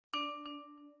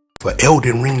For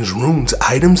Elden Ring's runes,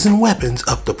 items, and weapons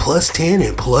up to +10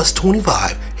 and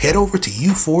 +25, head over to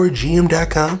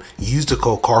u4gm.com, use the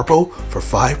code Karpo for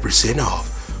 5%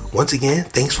 off. Once again,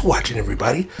 thanks for watching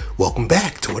everybody. Welcome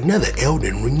back to another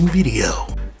Elden Ring video.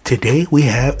 Today we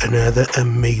have another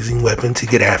amazing weapon to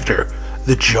get after,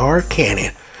 the Jar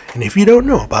Cannon. And if you don't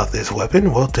know about this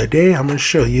weapon, well, today I'm going to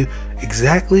show you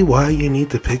exactly why you need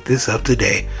to pick this up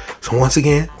today. So once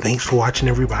again, thanks for watching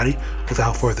everybody.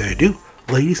 Without further ado,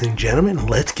 ladies and gentlemen,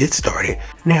 let's get started.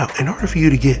 Now, in order for you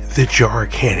to get the Jar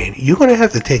Cannon, you're going to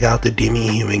have to take out the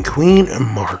demi-human Queen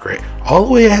Margaret all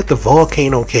the way at the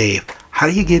Volcano Cave. How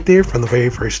do you get there? From the very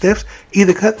first steps,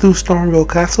 either cut through Stormville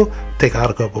Castle, take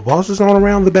out a couple bosses on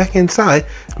around the back end side,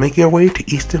 make your way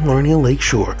to Eastern Lurnian Lake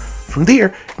Shore. From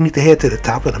there, you need to head to the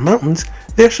top of the mountains.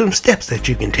 There's some steps that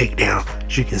you can take down.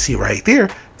 As you can see right there,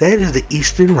 that is the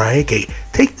Eastern Riot Gate.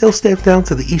 Take those steps down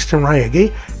to the Eastern Riot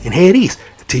Gate and head east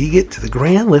until you get to the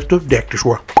Grand Lift of Dectus,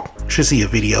 where you should see a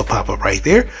video pop up right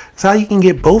there. That's how you can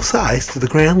get both sides to the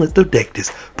Grand Lift of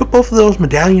Dectus. Put both of those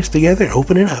medallions together and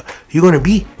open it up. You're going to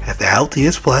be at the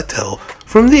Altius Plateau.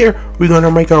 From there, we're going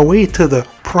to make our way to the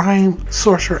Prime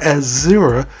Sorcerer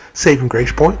Azura saving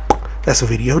grace point. That's a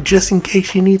video just in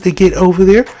case you need to get over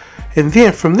there. And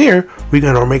then from there, we're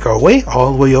going to make our way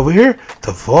all the way over here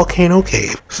to Volcano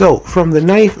Cave. So from the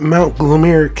 9th Mount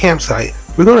Glomere campsite,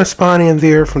 we're going to spawn in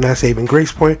there from that saving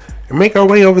grace point and make our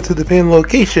way over to the pinned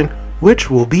location, which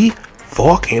will be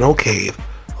Volcano Cave.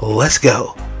 Let's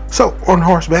go. So on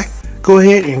horseback, go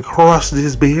ahead and cross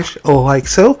this bridge like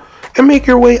so and make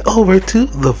your way over to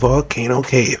the Volcano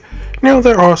Cave. Now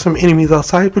there are some enemies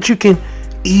outside, but you can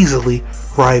easily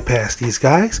ride past these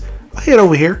guys. Head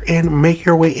over here and make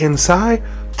your way inside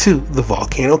to the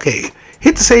Volcano Cave.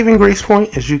 Hit the saving grace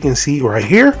point, as you can see right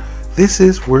here. This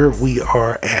is where we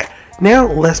are at. Now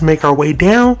let's make our way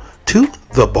down to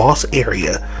the boss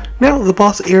area. Now the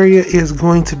boss area is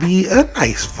going to be a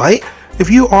nice fight. If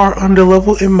you are under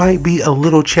level, it might be a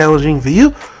little challenging for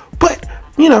you, but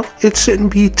you know, it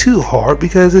shouldn't be too hard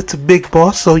because it's a big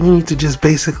boss, so you need to just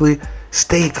basically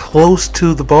stay close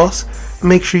to the boss.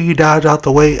 Make sure you dodge out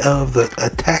the way of the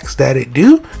attacks that it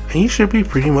do, and you should be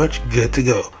pretty much good to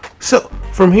go. So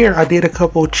from here, I did a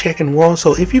couple checking walls,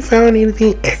 so if you found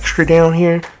anything extra down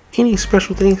here, any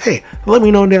special things, hey, let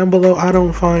me know down below. I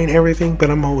don't find everything, but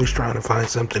I'm always trying to find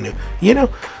something new, you know.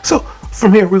 So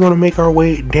from here, we're going to make our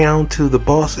way down to the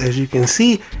boss. As you can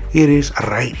see, it is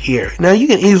right here. Now you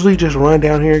can easily just run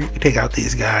down here. You can take out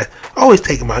these guys. Always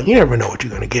take them out. You never know what you're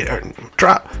going to get or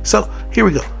drop. So here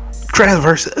we go.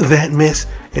 Traverse that mist,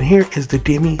 and here is the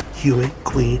demi-human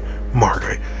Queen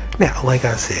Margaret. Now, like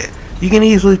I said, you can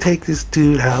easily take this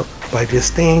dude out by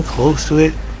just staying close to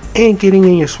it and getting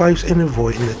in your swipes and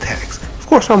avoiding attacks. Of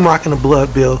course, I'm rocking a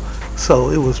blood bill, so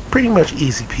it was pretty much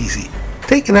easy peasy.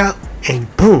 Take it out,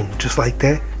 and boom, just like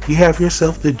that, you have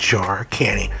yourself the Jar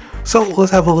Cannon. So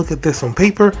let's have a look at this on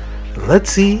paper, and let's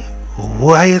see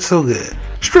why it's so good.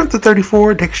 Strength of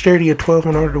 34, dexterity of 12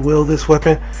 in order to wield this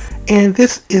weapon. And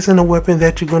this isn't a weapon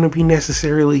that you're going to be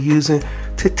necessarily using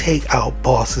to take out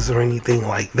bosses or anything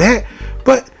like that.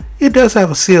 But it does have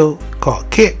a seal called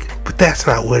Kick, but that's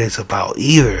not what it's about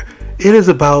either. It is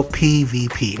about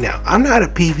PvP. Now, I'm not a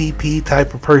PvP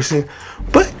type of person,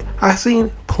 but I've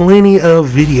seen plenty of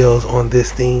videos on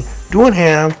this thing doing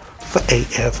ham for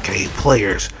AFK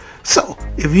players. So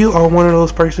if you are one of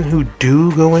those persons who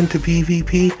do go into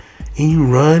PvP and you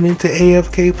run into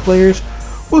AFK players,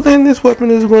 well then this weapon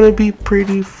is going to be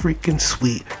pretty freaking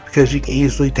sweet because you can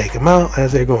easily take them out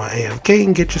as they're going AFK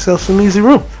and get yourself some easy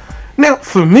room. Now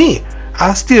for me,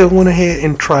 I still went ahead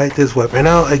and tried this weapon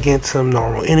out against some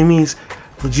normal enemies,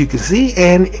 as you can see,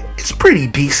 and it's pretty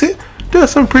decent.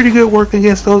 Does some pretty good work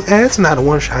against those ads. Not a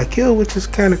one-shot kill, which is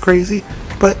kind of crazy,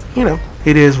 but you know,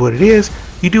 it is what it is.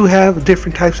 You do have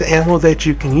different types of ammo that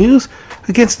you can use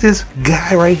against this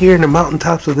guy right here in the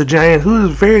mountaintops of the giant, who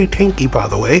is very tanky, by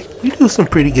the way. You do some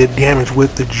pretty good damage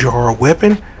with the Jar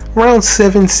weapon. Around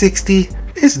 760.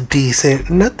 It's decent.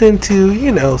 Nothing to,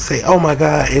 you know, say, oh my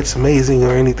god, it's amazing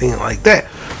or anything like that.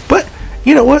 But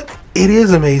you know what? It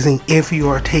is amazing if you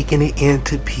are taking it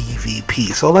into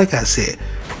PvP. So like I said,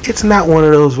 it's not one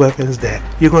of those weapons that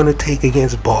you're going to take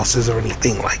against bosses or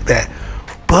anything like that.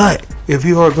 But if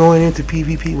you are going into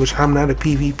PvP, which I'm not a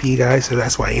PvP guy, so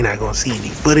that's why you're not going to see any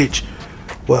footage,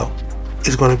 well,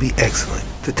 it's going to be excellent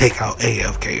to take out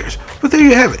AFKers. But there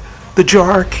you have it. The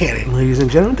Jar Cannon, ladies and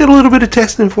gentlemen. Did a little bit of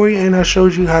testing for you, and I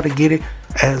showed you how to get it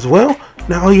as well.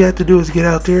 Now all you have to do is get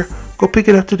out there, go pick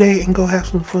it up today and go have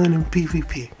some fun in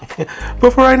PvP.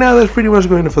 But for right now, that's pretty much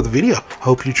going to for the video.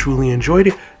 Hope you truly enjoyed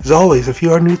it. As always, if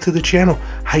you are new to the channel,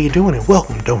 how you doing and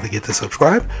welcome. Don't forget to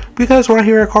subscribe, because right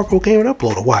here at Karpo Gaming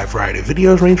upload a wide variety of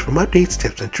videos range from updates,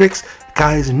 tips and tricks,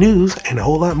 guides, news, and a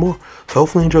whole lot more. So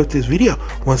hopefully you enjoyed this video.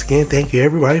 Once again, thank you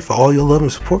everybody for all your love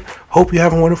and support. Hope you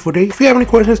have a wonderful day. If you have any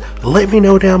questions, let me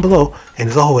know down below. And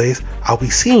as always, I'll be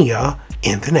seeing y'all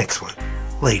in the next one.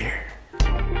 Later.